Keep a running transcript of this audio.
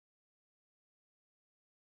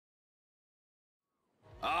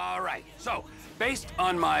right. So, based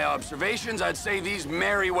on my observations, I'd say these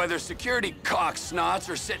Merriweather security cocksnots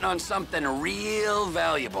are sitting on something real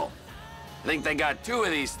valuable. I think they got 2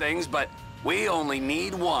 of these things, but we only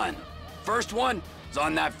need 1. First one is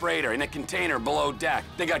on that freighter in a container below deck.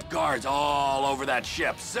 They got guards all over that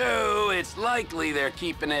ship, so it's likely they're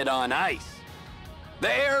keeping it on ice.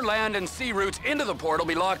 The air, land, and sea routes into the port will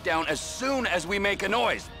be locked down as soon as we make a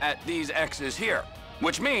noise at these X's here.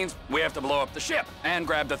 Which means we have to blow up the ship and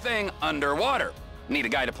grab the thing underwater. Need a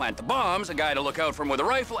guy to plant the bombs, a guy to look out for him with a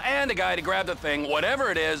rifle, and a guy to grab the thing, whatever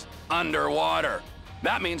it is, underwater.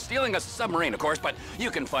 That means stealing us a submarine, of course, but you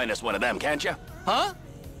can find us one of them, can't you? Huh?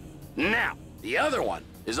 Now, the other one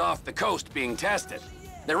is off the coast being tested.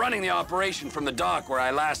 They're running the operation from the dock where I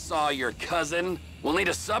last saw your cousin. We'll need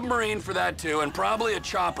a submarine for that too, and probably a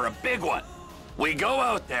chopper, a big one. We go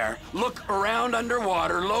out there, look around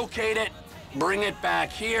underwater, locate it, bring it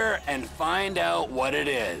back here, and find out what it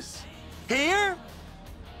is. Here?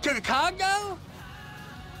 To the Congo?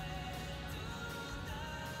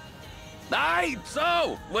 Aye,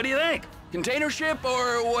 so, what do you think? Container ship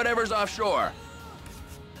or whatever's offshore?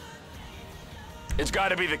 It's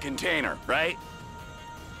gotta be the container, right?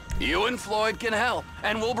 You and Floyd can help,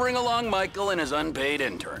 and we'll bring along Michael and his unpaid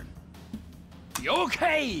intern.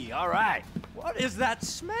 Okay, all right. What is that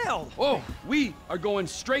smell? Oh, we are going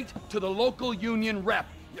straight to the local union rep.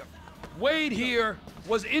 Wade here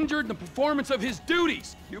was injured in the performance of his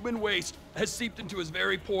duties. Human waste has seeped into his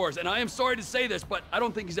very pores, and I am sorry to say this, but I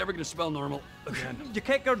don't think he's ever gonna smell normal again. You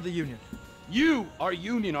can't go to the union. You are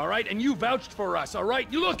union, all right? And you vouched for us, all right?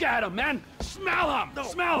 You look at him, man. Smell him. No.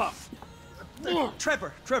 Smell him.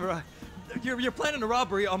 Trevor, you're planning a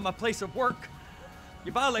robbery on my place of work.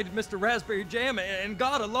 You violated Mr. Raspberry Jam, and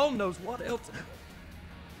God alone knows what else.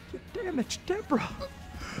 You damaged Deborah.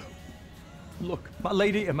 Look, my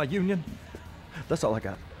lady and my union, that's all I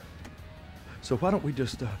got. So why don't we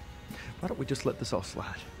just let this all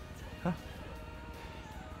slide, huh?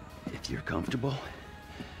 If you're comfortable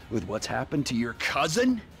with what's happened to your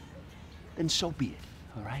cousin, then so be it,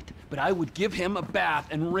 all right? But I would give him a bath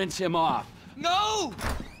and rinse him off. No!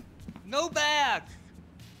 No bath!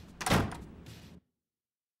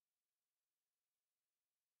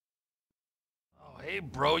 Oh, hey,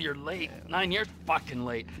 bro, you're late. 9 years fucking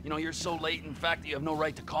late. You know, you're so late, in fact, that you have no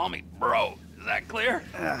right to call me bro. Is that clear?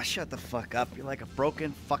 Shut the fuck up. You're like a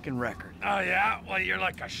broken fucking record. Oh, yeah? Well, you're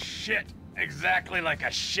like a shit. Exactly like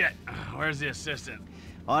a shit. Where's the assistant?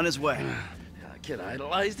 On his way. Kid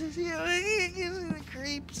idolizes you. He gives me the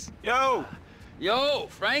creeps. Yo! Yo,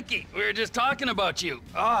 Frankie, we were just talking about you.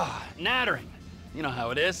 Ah, nattering. You know how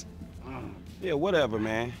it is. Yeah, whatever,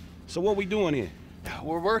 man. So what we doing here?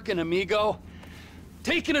 We're working, amigo.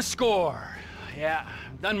 Taking a score. Yeah,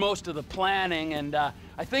 done most of the planning, and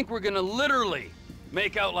I think we're gonna literally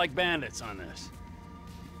make out like bandits on this.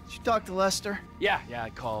 Did you talk to Lester? Yeah, I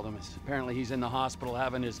called him. Apparently he's in the hospital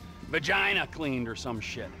having his vagina cleaned or some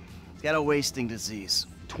shit. He's got a wasting disease.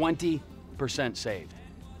 20% saved.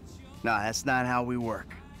 No, that's not how we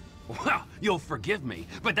work. Well, you'll forgive me,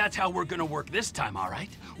 but that's how we're gonna work this time, all right?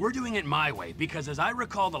 We're doing it my way, because as I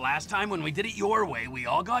recall the last time when we did it your way, we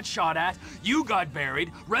all got shot at, you got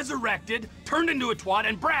buried, resurrected, turned into a twat,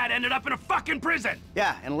 and Brad ended up in a fucking prison!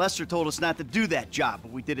 Yeah, and Lester told us not to do that job,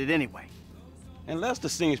 but we did it anyway. And Lester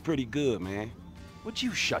sings pretty good, man. Would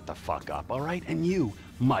you shut the fuck up, all right? And you,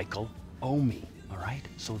 Michael, owe me, all right?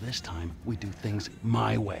 So this time, we do things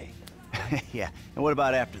my way. Yeah, and what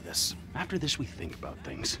about after this? After this, we think about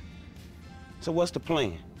things. So what's the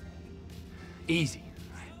plan? Easy.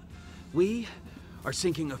 We are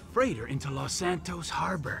sinking a freighter into Los Santos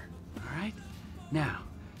Harbor, all right? Now,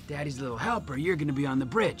 Daddy's little helper, you're gonna be on the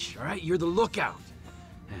bridge, all right? You're the lookout.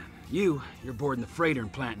 And you're boarding the freighter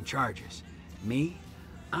and planting charges. Me,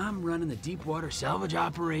 I'm running the deep water salvage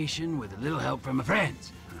operation with a little help from my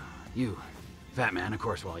friends. You, fat man, of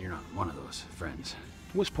course, well, you're not one of those friends.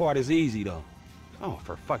 Which part is easy, though? Oh,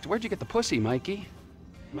 for fuck's... Where'd you get the pussy, Mikey?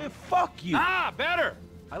 Man, fuck you. Ah, better!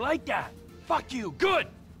 I like that. Fuck you. Good.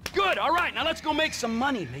 Good. All right, now let's go make some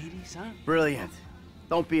money, ladies, huh? Brilliant.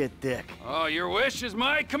 Don't be a dick. Oh, your wish is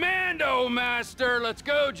my commando, master. Let's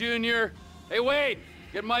go, Junior. Hey, Wade,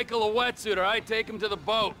 get Michael a wetsuit, all right? Take him to the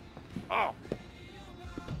boat. Oh.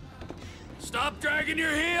 Stop dragging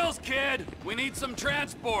your heels, kid. We need some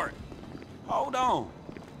transport. Hold on.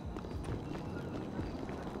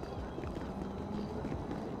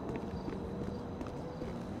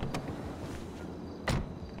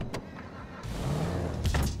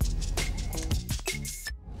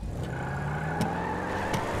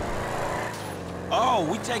 Oh,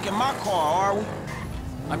 we taking my car, are we?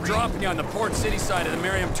 I'm dropping you on the Port City side of the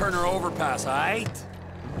Miriam Turner overpass, all right?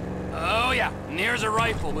 Oh yeah, and here's a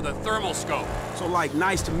rifle with a thermal scope. So, like,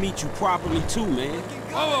 nice to meet you properly, too, man.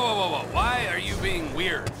 Whoa. Why are you being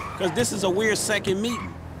weird? Because this is a weird second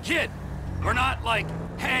meeting. Kid, we're not, like,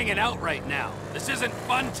 hanging out right now. This isn't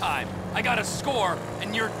fun time. I got a score,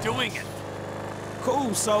 and you're doing it.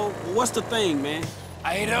 Cool, so what's the thing, man?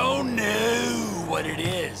 I don't know what it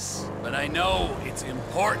is, but I know it's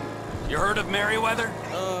important. You heard of Merriweather?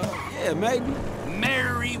 Yeah, maybe.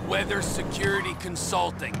 Merriweather Security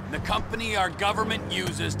Consulting, the company our government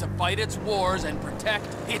uses to fight its wars and protect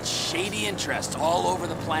its shady interests all over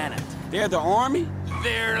the planet. They're the army?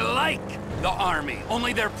 They're like the army,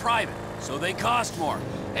 only they're private, so they cost more.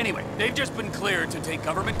 Anyway, they've just been cleared to take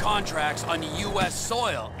government contracts on U.S.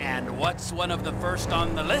 soil, and what's one of the first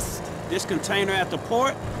on the list? This container at the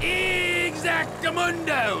port?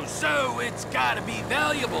 Exactamundo! So it's gotta be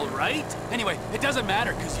valuable, right? Anyway, it doesn't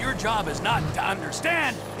matter, because your job is not to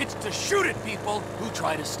understand, it's to shoot at people who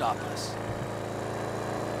try to stop us.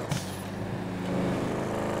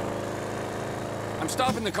 I'm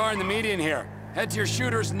stopping the car in the median here. Head to your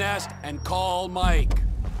shooter's nest and call Mike.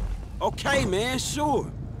 Okay, man, sure.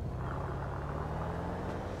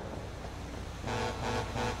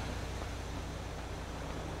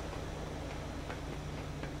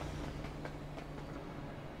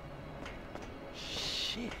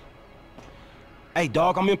 Shit. Hey,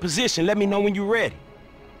 dog, I'm in position. Let me know when you're ready.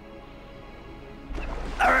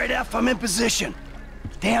 All right, F, I'm in position.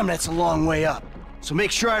 Damn, that's a long way up. So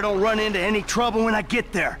make sure I don't run into any trouble when I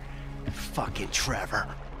get there. Fucking Trevor.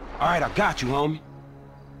 All right, I got you, homie.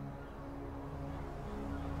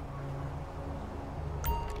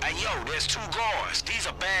 Hey, yo, there's two guards. These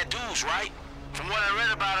are bad dudes, right? From what I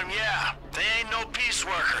read about them, yeah. They ain't no peace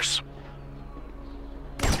workers.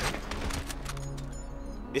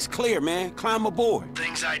 It's clear, man. Climb aboard.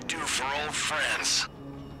 Things I do for old friends.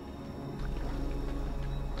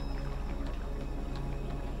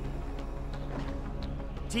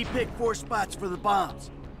 T-pick 4 spots for the bombs.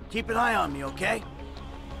 Keep an eye on me, okay?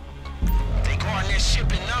 They guarding their ship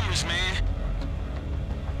in numbers, man.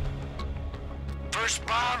 First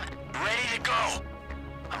bomb, ready to go.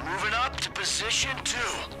 I'm moving up to position 2.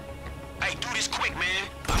 Hey, do this quick, man.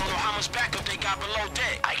 I don't know how much backup they got below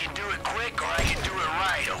deck. I can do it quick or I can do it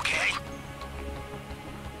right, okay?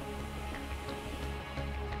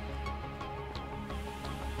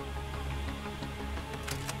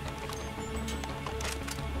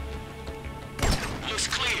 Looks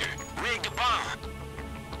clear. Rig the bomb.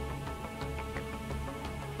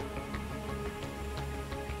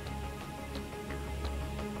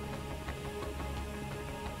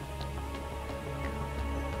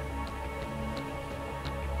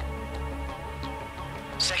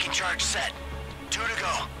 Second charge set. 2 to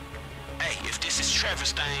go. Hey, if this is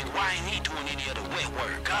Trevor's thing, why ain't he doing any of the wet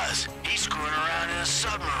work? Cuz he's screwing around in a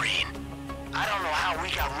submarine. I don't know how we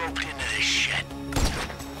got roped into this shit.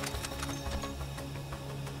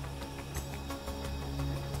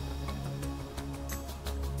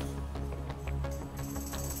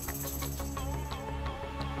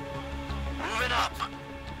 Moving up.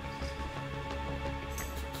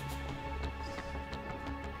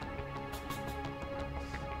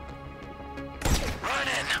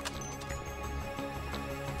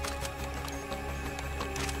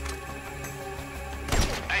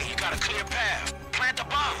 Hey, you got a clear path. Plant the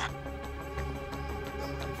bomb.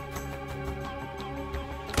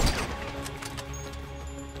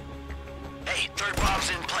 Hey, third bomb's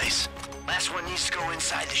in place. Last one needs to go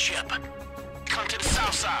inside the ship. Come to the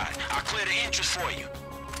south side. I'll clear the entrance for you.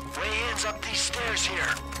 Way ends up these stairs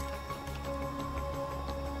here.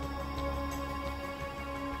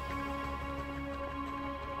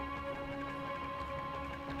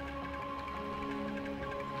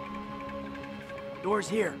 Door's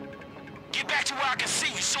here. Get back to where I can see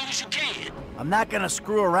you as soon as you can. I'm not gonna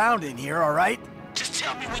screw around in here, all right? Just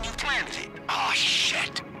tell me when you planted it. Oh,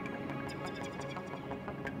 shit.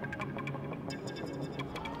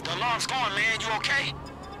 The alarm's going, man. You okay?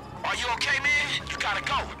 Are you okay, man? You gotta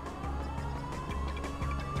go.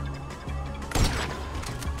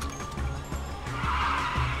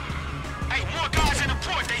 Hey, more guys in the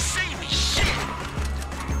port. They see me. Shit.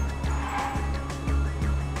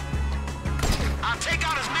 I'll take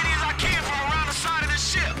out as many as I can from around the side of the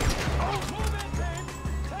ship.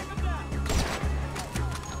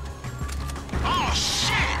 Oh,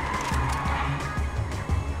 shit!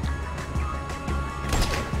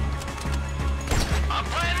 I'm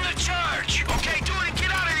planning a charge. Okay, do it and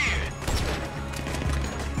get out of here.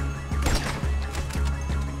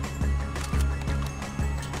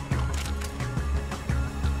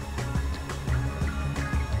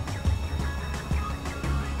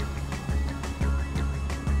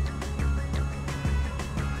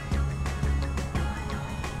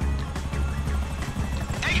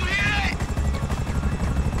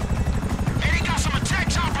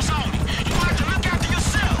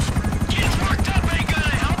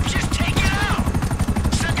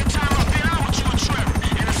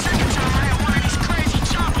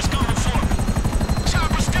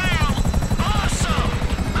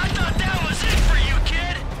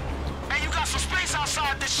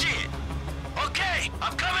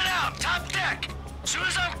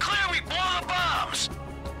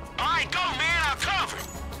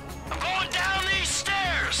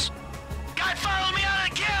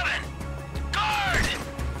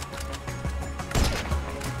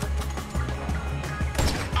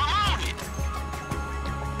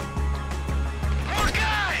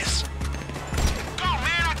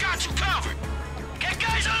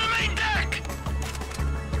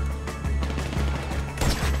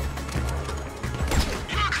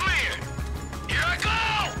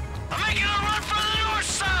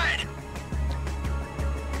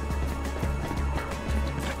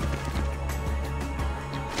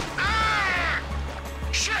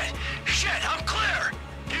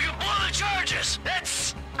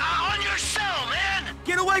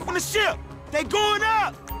 away from the ship! They going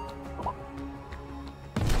up!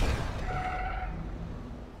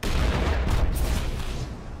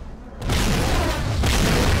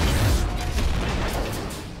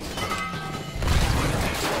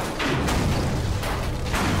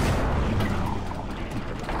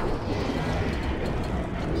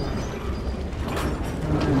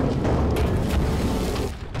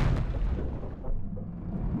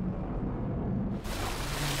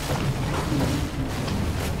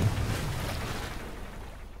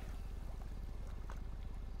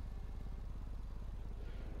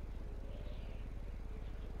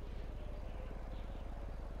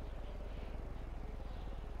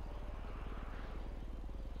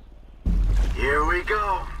 Here we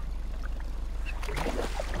go.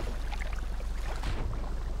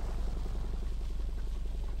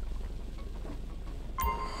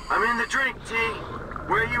 I'm in the drink, T.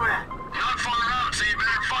 Where you at? Not far out, so you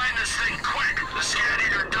better find this thing quick. The Scat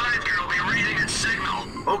Eater dive gear will be reading its signal.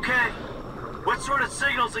 Okay. What sort of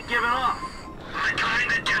signals it giving off? The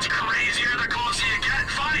kind that gets crazier the closer you get.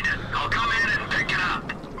 Find it. I'll come in and pick it up.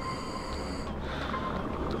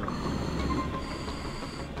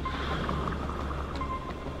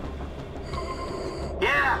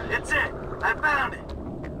 Yeah, it's it. I found it.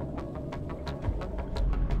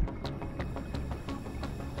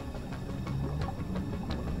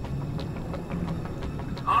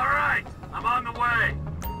 All right, I'm on the way.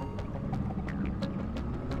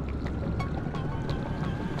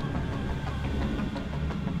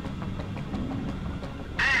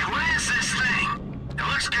 Hey, what is this thing? It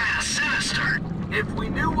looks kind of sinister. If we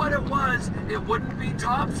knew what it was, it wouldn't be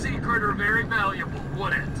top secret or very valuable,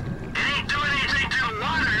 would it? It ain't doing anything to the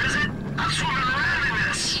water, is it? I'm swimming around in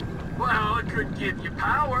this. Well, it could give you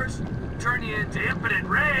powers, turn you into impotent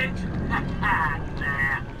rage.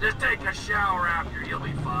 Nah, just take a shower after, you'll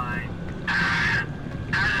be fine. How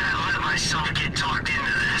did I let myself get talked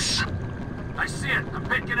into this? I see it, I'm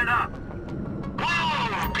picking it up.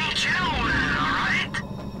 Whoa, be chill with it, all right?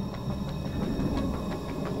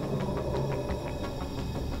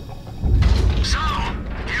 So,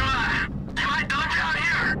 am I done down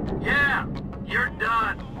here? Yeah, you're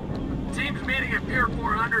done. Team's meeting at Pier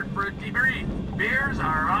 400 for a debrief. Beers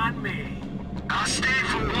are on me. I'll stay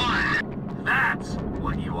for one. That's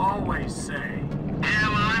what you always say. Yeah,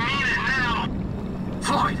 well, I mean it now.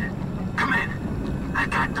 Floyd, come in. I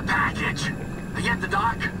got the package. Are you at the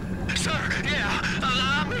dock? Sir, yeah,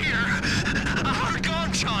 I'm here. I heard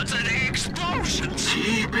gunshots and explosions.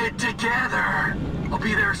 Keep it together. I'll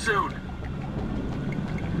be there soon.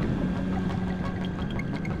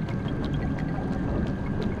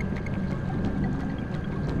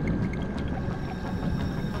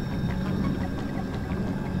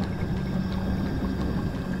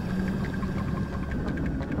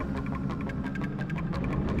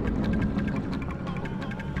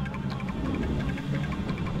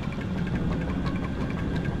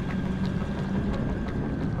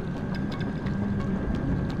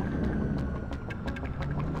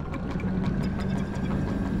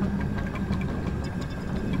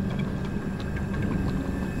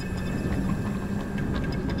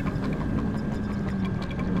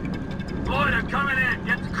 Floyd, I'm coming in.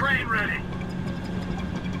 Get the crane ready.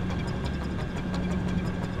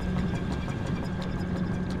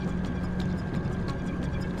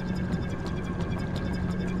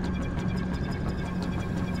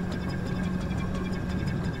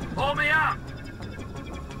 Pull me out.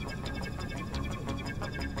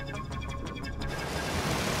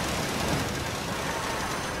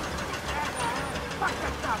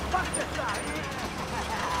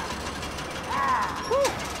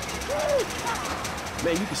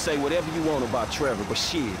 Man, you can say whatever you want about Trevor, but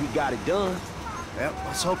shit, he got it done. Yep,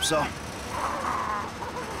 let's hope so.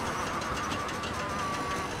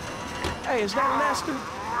 Hey, is that Lester?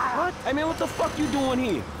 What? Hey, man, what the fuck you doing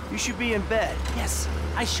here? You should be in bed. Yes,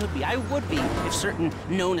 I should be. I would be if certain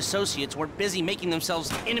known associates weren't busy making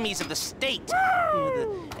themselves enemies of the state. You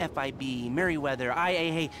know, the FIB, Merriweather,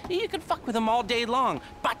 IAA. You can fuck with them all day long.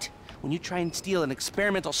 But when you try and steal an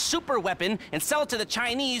experimental super weapon and sell it to the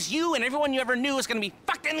Chinese, you and everyone you ever knew is gonna be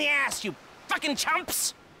fucked in the ass, you fucking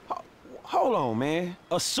chumps! Hold on, man.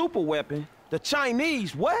 A super weapon? The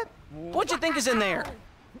Chinese, what? What you think is in there?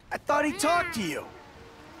 I thought he talked to you.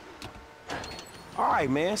 All right,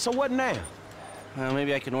 man, so what now? Well,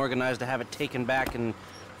 maybe I can organize to have it taken back and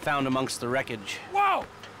found amongst the wreckage. Whoa!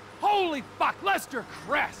 Holy fuck, Lester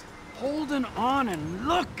Crest! Holding on and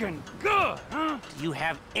looking good, huh? Do you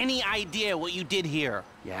have any idea what you did here?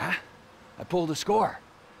 Yeah? I pulled a score.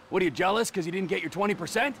 What, are you jealous because you didn't get your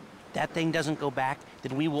 20%? that thing doesn't go back,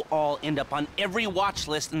 then we will all end up on every watch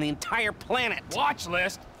list in the entire planet. Watch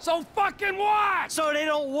list? So fucking what? So they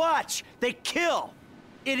don't watch, they kill.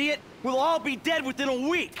 Idiot, we'll all be dead within a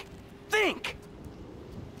week. Think!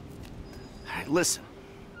 All right, listen.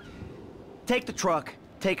 Take the truck,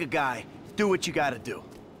 take a guy, do what you gotta do.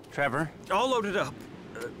 Trevor? All loaded up.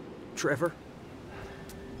 Trevor?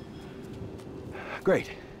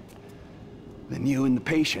 Great. Then you and the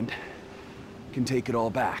patient can take it all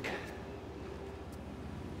back.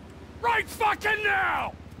 Right fucking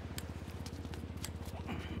now!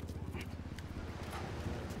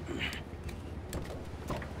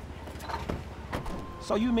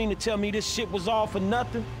 So you mean to tell me this shit was all for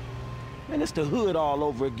nothing? Man, it's the hood all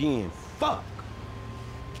over again. Fuck.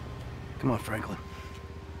 Come on, Franklin.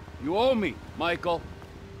 You owe me, Michael.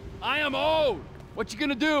 I am owed. What you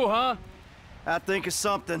gonna do, huh? I'll think of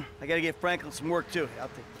something. I gotta get Franklin some work, too. I'll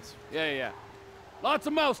take this. Yeah. Lots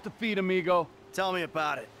of mouths to feed, amigo. Tell me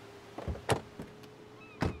about it.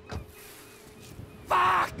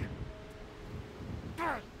 Fuck!